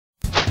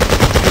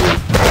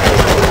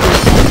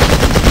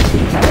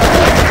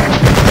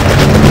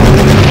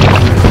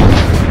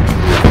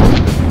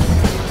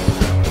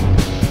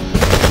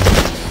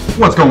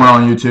What's going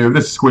on YouTube?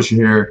 This is Squishy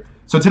here.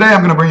 So today I'm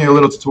going to bring you a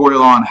little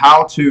tutorial on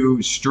how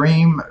to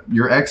stream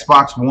your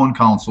Xbox One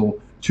console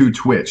to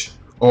Twitch,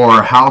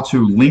 or how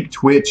to link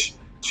Twitch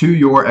to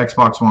your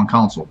Xbox One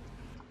console.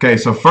 Okay,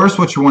 so first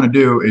what you want to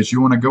do is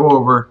you want to go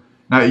over,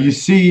 now you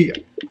see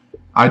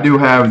I do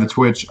have the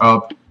Twitch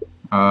up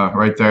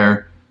right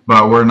there,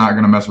 but we're not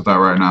going to mess with that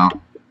right now.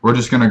 We're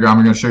just going to go,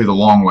 I'm going to show you the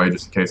long way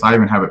just in case. I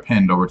even have it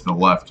pinned over to the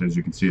left, as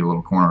you can see a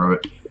little corner of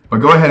it. But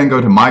go ahead and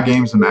go to My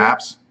Games and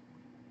Apps.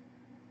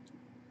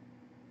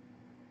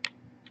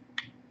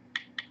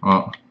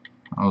 Well,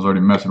 I was already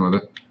messing with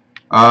it.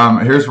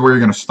 Here's where you're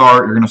going to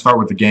start. You're going to start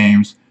with the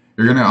games.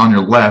 You're going to, on your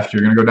left,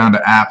 you're going to go down to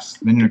apps.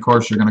 Then, of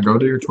course, you're going to go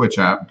to your Twitch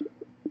app.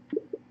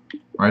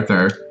 Right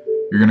there.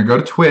 You're going to go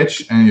to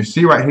Twitch, and you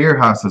see right here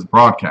how it says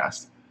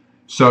broadcast.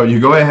 So you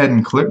go ahead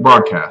and click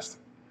broadcast.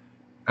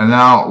 And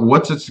now,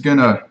 what's it's going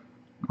to...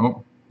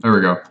 Oh, there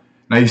we go.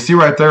 Now, you see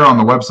right there on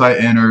the website,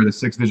 enter the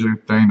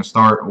 6-digit thing to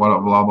start, blah,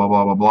 blah, blah,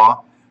 blah, blah,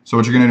 blah. So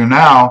what you're going to do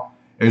now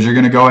is you're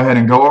going to go ahead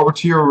and go over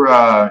to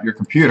your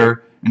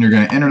computer, and you're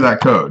going to enter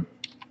that code.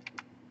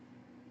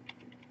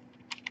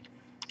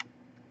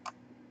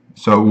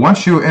 So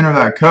once you enter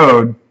that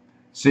code,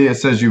 see it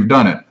says you've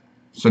done it.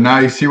 So now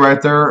you see right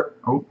there,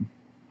 oh,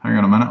 hang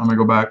on a minute, let me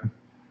go back.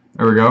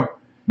 There we go.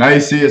 Now you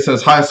see it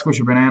says, hi,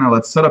 Squishy Banana,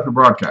 let's set up your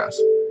broadcast.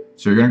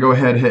 So you're going to go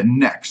ahead and hit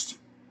next.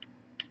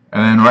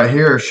 And then right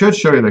here, it should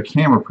show you the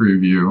camera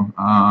preview.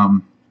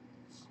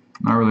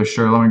 Not really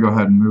sure. Let me go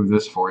ahead and move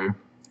this for you.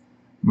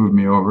 Move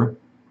me over.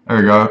 There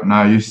we go.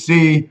 Now you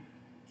see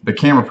the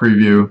camera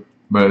preview,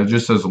 but it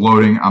just says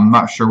loading. I'm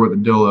not sure what the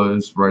deal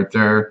is right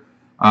there,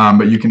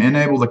 but you can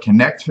enable the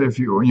Kinect if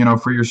you know,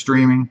 for your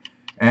streaming,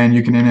 and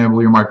you can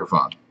enable your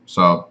microphone.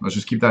 So let's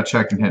just keep that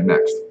checked and hit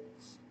next.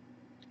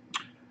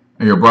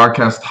 And your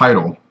broadcast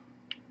title.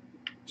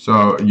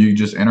 So you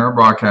just enter a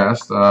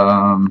broadcast.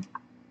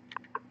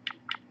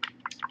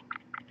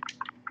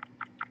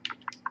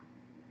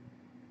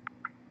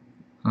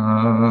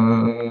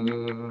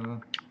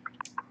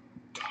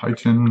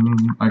 Titan,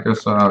 I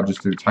guess I'll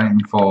just do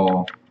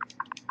Titanfall,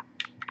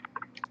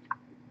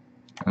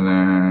 and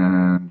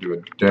then do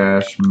a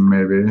dash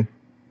maybe.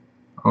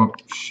 Oh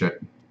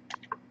shit,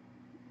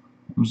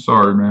 I'm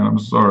sorry man, I'm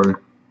sorry.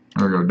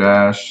 There we go,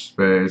 dash,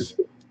 space.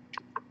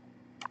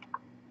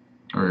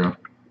 There we go.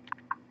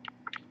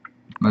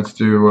 Let's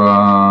do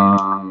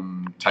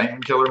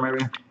Titan Killer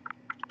maybe.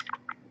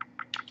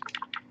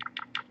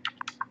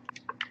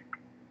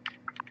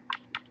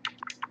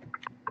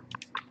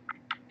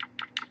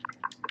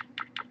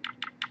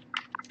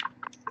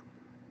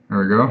 There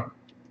we go.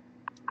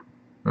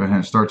 Go ahead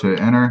and start to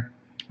enter.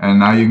 And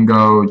now you can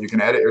go, you can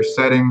edit your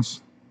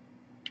settings.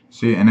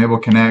 See, enable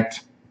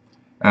Kinect.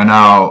 And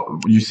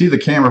now you see the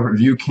camera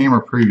view camera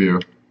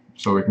preview.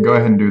 So we can go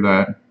ahead and do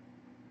that.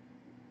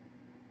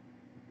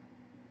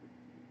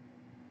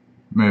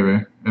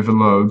 Maybe, if it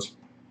loads.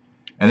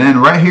 And then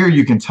right here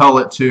you can tell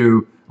it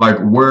to like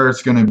where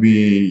it's gonna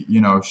be, you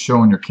know,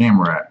 showing your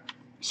camera at.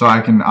 So I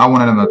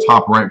want it in the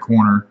top right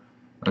corner.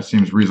 That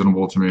seems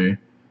reasonable to me.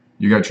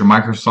 You got your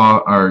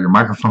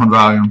microphone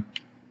volume.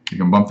 You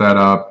can bump that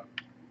up.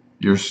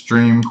 Your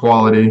stream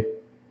quality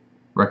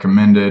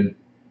recommended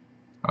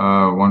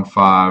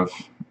 1.5.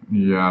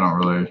 Yeah, I don't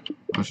really.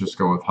 Let's just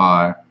go with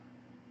high.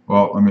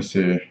 Well, let me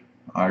see.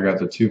 I got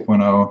the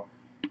 2.0,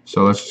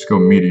 so let's just go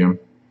medium.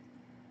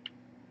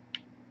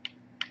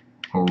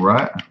 All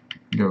right.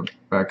 Go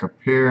back up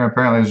here.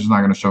 Apparently, it's just not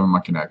going to show me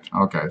my Kinect.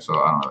 Okay,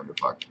 so I don't really give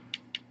a fuck.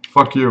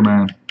 Fuck you,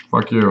 man.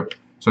 Fuck you.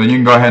 So you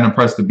can go ahead and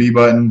press the B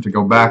button to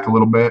go back a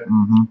little bit,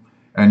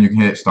 and you can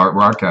hit start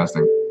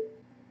broadcasting.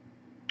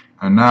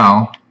 And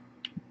now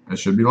it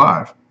should be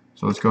live.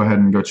 So let's go ahead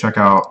and go check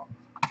out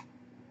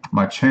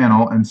my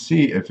channel and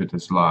see if it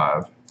is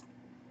live.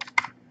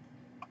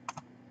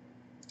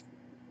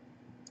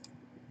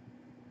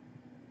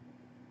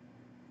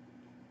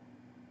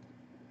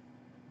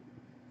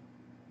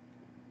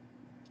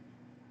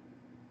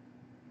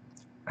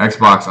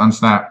 Xbox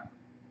unsnap.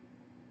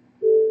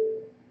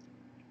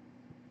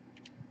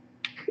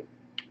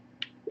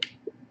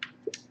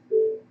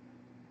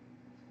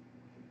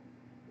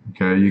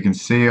 Okay, you can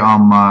see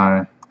on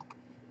my,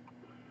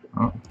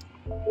 oh,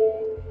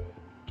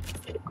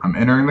 I'm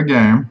entering the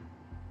game.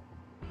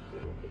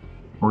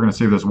 We're going to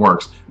see if this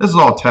works. This is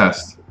all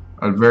test,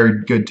 a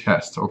very good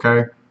test,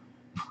 okay?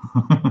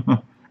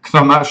 Because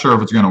I'm not sure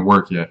if it's going to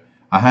work yet.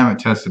 I haven't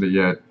tested it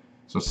yet,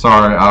 so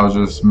sorry, I was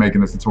just making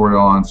this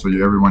tutorial on so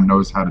everyone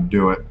knows how to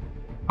do it.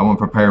 I wasn't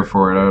prepared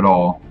for it at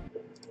all.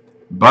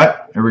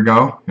 But, here we go.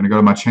 I'm going to go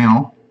to my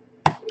channel,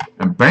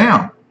 and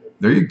bam!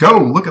 There you go,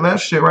 look at that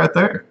shit right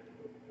there.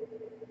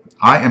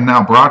 I am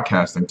now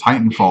broadcasting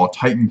Titanfall,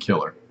 Titan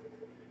Killer.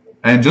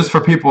 And just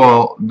for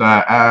people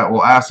that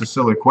will ask a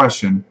silly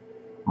question,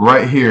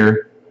 right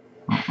here,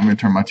 oh, let me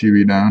turn my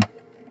TV down.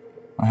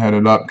 I had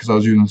it up because I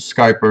was using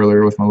Skype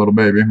earlier with my little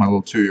baby, my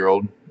little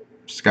 2-year-old,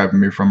 Skyping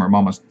me from her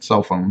mama's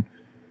cell phone.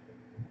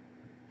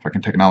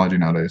 Fucking technology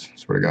nowadays, I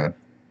swear to God.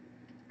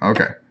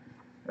 Okay,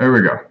 there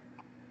we go.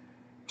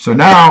 So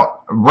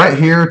now, right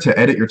here to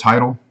edit your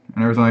title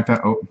and everything like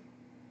that. Oh,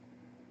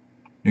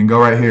 You can go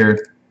right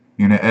here.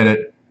 You can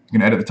edit. You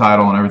can edit the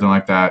title and everything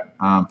like that.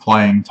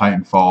 Playing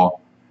Titanfall.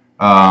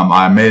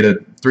 I made a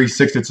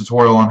 360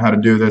 tutorial on how to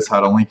do this, how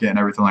to link it, and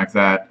everything like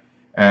that.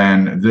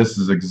 And this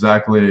is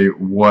exactly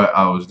what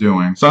I was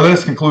doing. So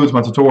this concludes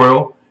my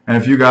tutorial. And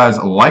if you guys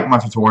like my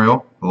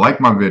tutorial, like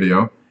my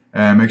video,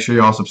 and make sure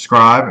you all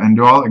subscribe and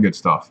do all that good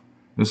stuff.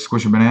 This is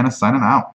Squishy Banana signing out.